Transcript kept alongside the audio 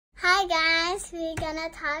Hi guys, we're gonna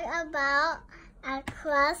talk about a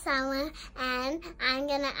cool summer and I'm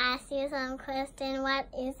gonna ask you some questions. What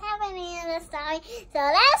is happening in the story? So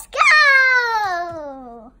let's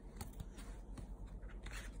go!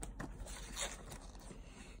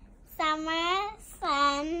 Summer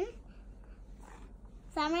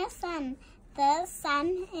sun. The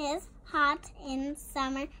sun is hot in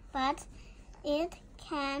summer, but it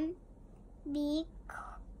can be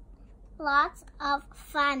lots of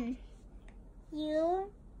fun. You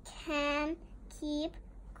can keep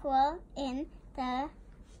cool in the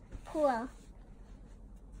pool.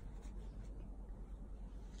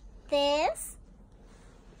 This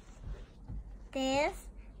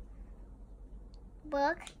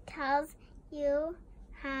book tells you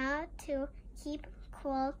how to keep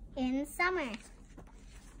cool in summer.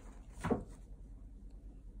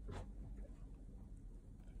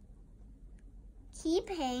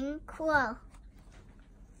 Keeping cool.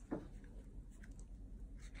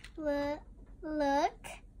 Look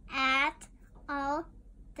at all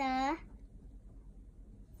the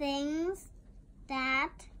things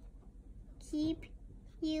that keep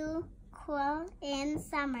you cool in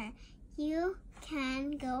summer. You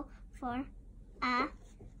can go for a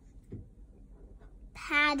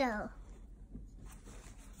paddle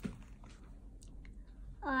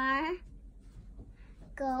or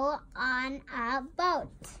go on a boat.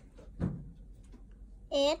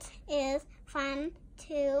 It is fun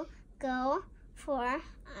to go for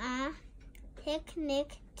a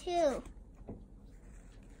picnic too.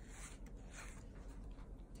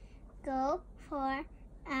 Go for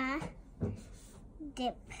a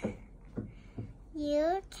dip.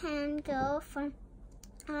 You can go for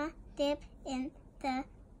a dip in the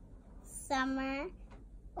summer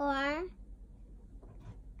or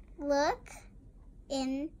look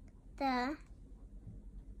in the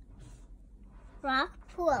rock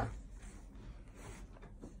pool.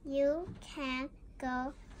 You can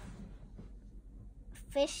go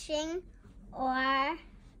fishing or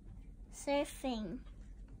surfing.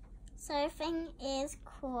 Surfing is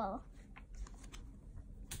cool.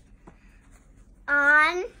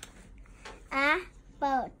 On a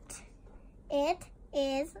boat. It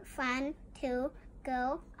is fun to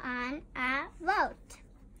go on a boat.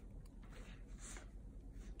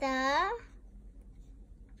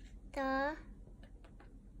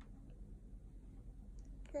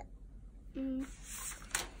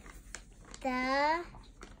 The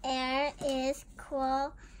air is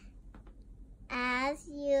cool as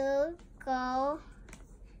you go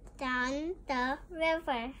down the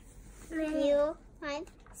river. You might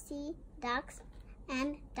see ducks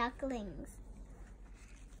and ducklings.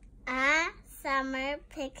 A summer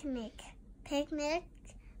picnic. Picnics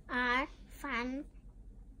are fun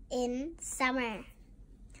in summer.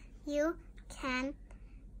 You can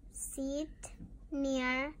sit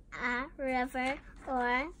near a river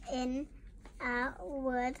or in a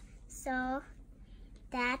wood so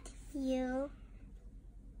that you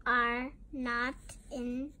are not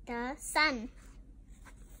in the sun.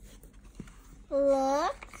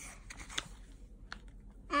 Look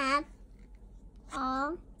at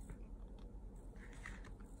all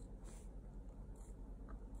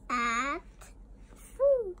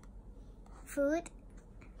food.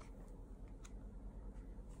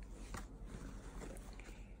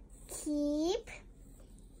 Keep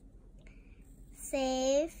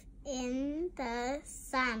safe in the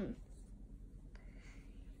sun.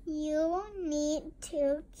 You need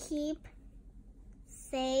to keep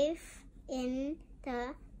safe in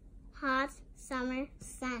the hot summer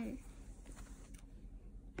sun.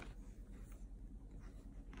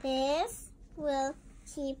 This will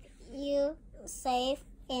keep you safe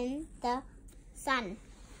in the sun.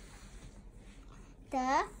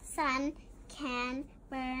 The sun can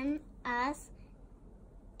burn us.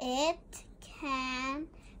 It can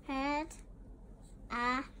hurt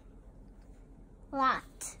a lot.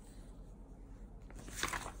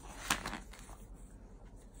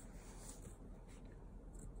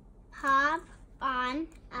 Pop on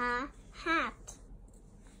a hat.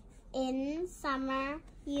 In summer,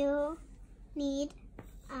 you need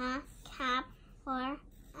a cap or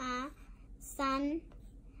a sun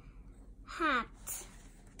hat.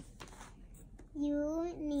 You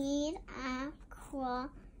need a cool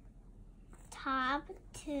top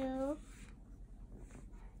too.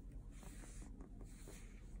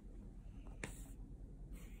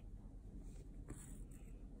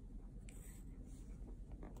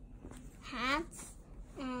 Hats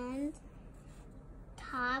and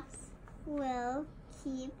tops will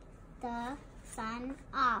keep the sun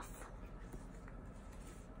off.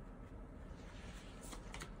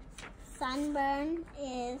 Sunburn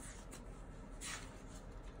is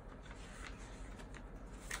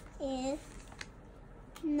is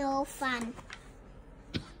no fun.